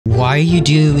why are you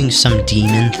doing some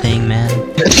demon thing, man?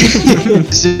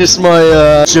 This is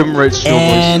my gym ritual.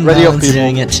 And ready up, Melon's people.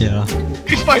 doing it too.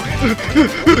 He's fine.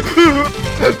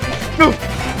 No.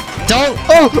 Don't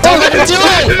let him do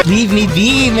it! Leave me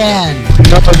be, man!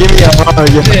 No, give me a hug.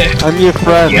 I'm your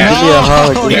friend. Yeah. Give me a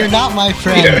hug. No, you're not my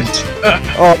friend.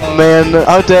 Oh man,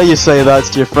 how dare you say that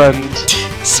to your friend?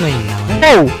 Swing, Melon.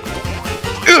 No!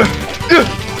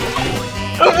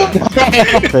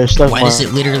 Fish, that's Why my, does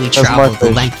it literally that's my travel the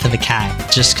fish. length of a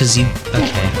cat? Just cause you...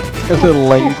 Okay. The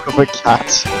length of a cat.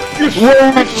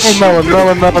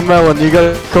 Whoa, Melon, you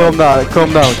gotta calm down,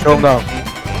 calm down.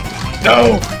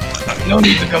 No. No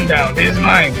need to come down. This is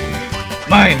mine.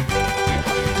 Mine.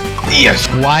 Yes.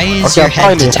 Why is Okay, your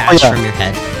head finally. detached Oh, yeah. from your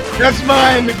head? That's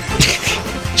mine.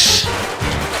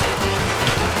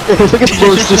 Look at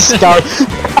Rose just scout.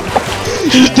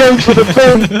 He's going for the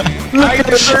pen. Look at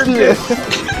deserve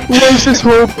Rose's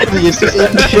whole body is just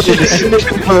indicated.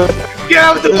 Get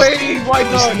out of the way. Why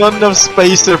There's not? not enough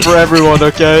space there for everyone,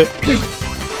 okay?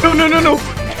 No.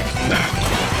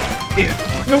 Yeah.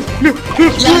 No.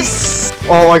 Yes!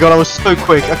 Oh my god, I was so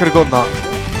quick. I could've gotten that.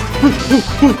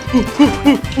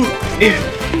 Yeah.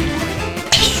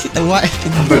 What?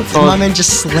 My man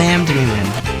just slammed me, man.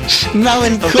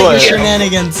 Melon, quit your sorry.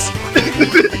 shenanigans.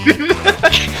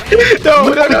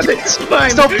 No. It's mine.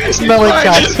 Stop smelling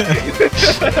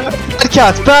It's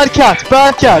cat. Bad cat.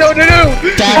 No.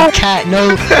 Bad cat,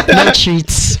 no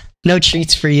treats. No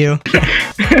treats for you.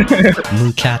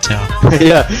 Mucaro.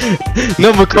 Yeah.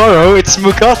 No, Mucaro, it's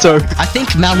Mucaro. I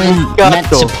think Melon meant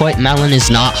to point Melon is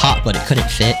not hot, but it couldn't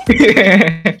fit.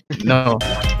 No.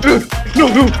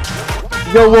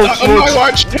 Yo, whoa, Not on my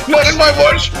watch. Not on my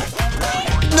watch.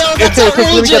 No, that's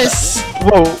outrageous!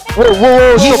 Whoa. You Stop,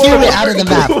 threw stop. it out of the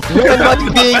map. Am I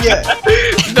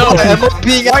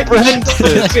being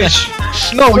apprehended? Fish.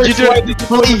 No, Where's you why don't. did you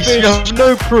throw the Please, fish? you have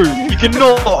no proof. You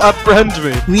cannot apprehend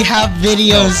me. We have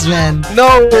videos, man. No,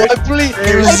 I plead.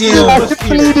 It was you. I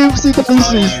plead oopsie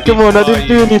daisies. Come on, I didn't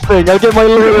do anything. I'll get my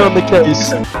lawyer on the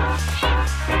case.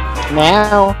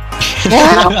 Now.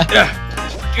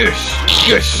 Yes.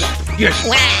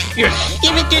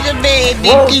 Give it to the baby,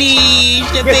 Whoa. please.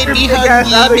 The Get baby your big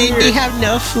ass hungry. outta Baby here. have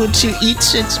no food to eat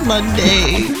since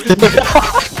Monday.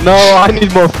 No, I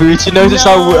need more food. You notice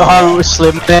how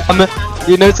slim I am?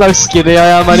 You notice how skinny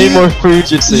I am? I need more food,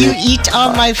 you see. You eat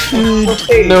all my food.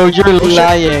 No, you're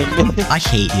lying. I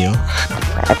hate you.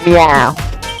 Meow.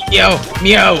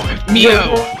 Meow.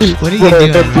 What are you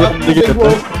doing?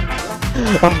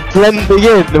 I'm blending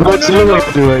in. What's you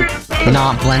doing?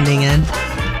 Not blending in?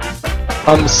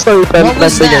 I'm so What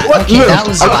was blending that? in. Okay, Look, that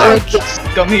was I whack.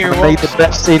 Come here, made the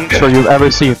best intro you've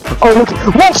ever seen. Oh look!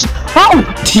 What? How?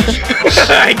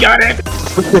 I got it.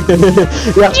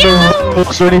 That's no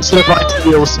hooks or any survival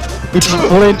deals. He's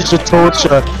blind to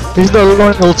torture. He's no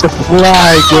loyal to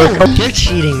flag. You're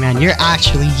cheating, man. You're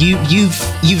actually you've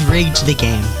rigged the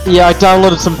game. Yeah, I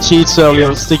downloaded some cheats earlier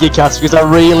on Sticky Cats because I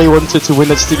really wanted to win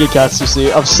at Sticky Cats, you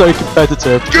see. I'm so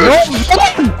competitive.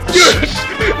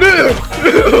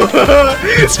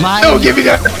 It's mine. No, give me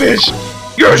that fish.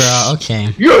 Yes. Bro,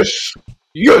 okay.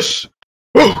 Yes.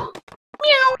 Oh.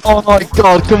 Oh my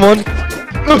god, come on.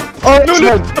 Oh,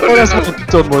 No. that's what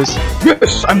done, boys.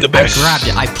 Yes, I'm the I best. grabbed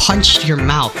it. I punched your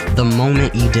mouth the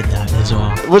moment you did that as well.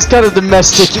 What's kind of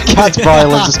domestic cat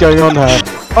violence is going on here?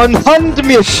 Unhand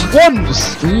me at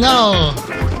once! No.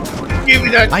 Give me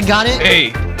that. I got it.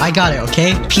 Hey. I got it.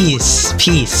 Okay. Peace.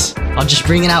 I'll just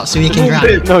bring it out so you can grab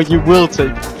it. No, you will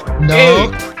take. No. Hey,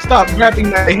 stop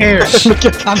grabbing my hair.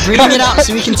 I'm bringing it out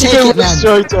so we can take it, man.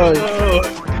 Oh,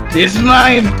 this is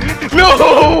mine.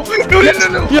 No.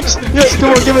 Yes,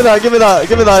 come on, give me that. No,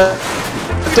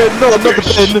 not the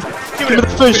pen. Give me the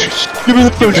fish. Give me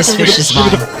the fish. This fish is Give me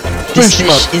mine. the This fish,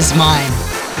 fish is mine.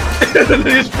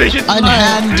 This fish is mine.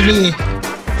 Unhand me.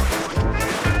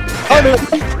 I'm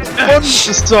one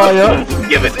desire.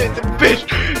 Give it the fish.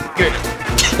 Good.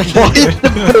 Why is the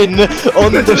pin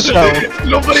on the shelf?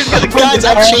 Nobody's gonna get Guys, I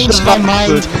changed my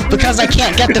mind. Because I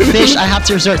can't get the fish, I have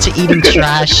to resort to eating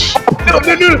trash. No.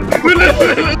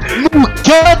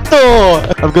 Mucaro!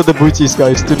 I've got the booties,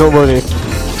 guys. Do not worry.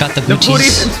 Got the The booties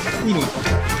booties. and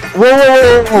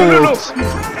Whoa! No.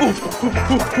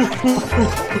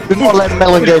 Do not let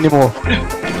Melon get anymore.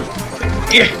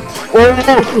 Yeah. Whoa!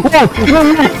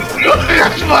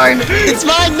 That's mine. It's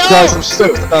mine, no! Guys, I'm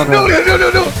stuck down No. here.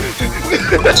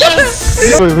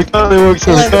 Yes! Wait, we can't let it work.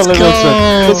 Let's go.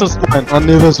 This was mine. I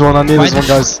knew this one,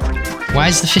 guys. Why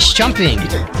is the fish jumping?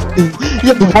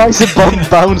 Yeah, but why is the bomb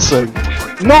bouncing?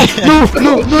 No!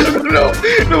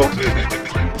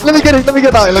 Let me get it. Let me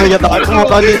get that. Let me get that. Come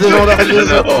on, I need this one. I need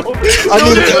this one. I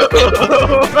need it.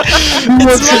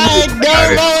 It's lag! No,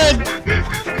 Rowan!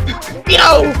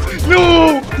 Meow! No!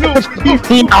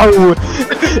 Meow!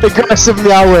 Aggressive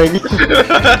meowing.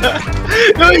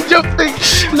 No, he's jumping!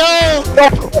 No!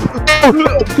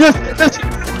 Yes, yes.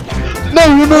 No,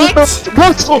 no, no.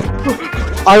 What?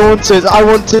 I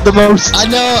want it the most. I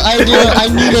know, I do, I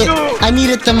need it. I need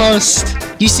it the most.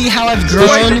 You see how I've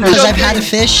grown because I've had a You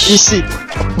fish? see.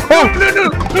 No!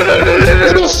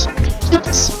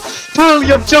 Yes!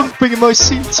 Finally, I'm jumping in my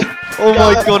seat. Oh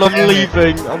my god, I'm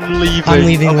leaving. I'm leaving. I'm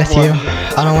leaving with you.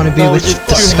 I don't want to be No, with you're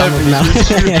the too scum of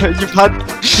heavy. Mel.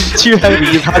 You're too heavy.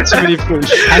 You've had too many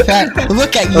fish. I've had,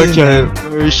 look at you.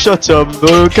 Okay, shut up.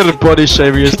 What kind of body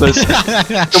shaming is this?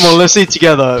 Come on, let's eat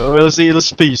together.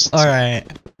 Let's feast. Alright.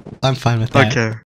 I'm fine with that. Okay.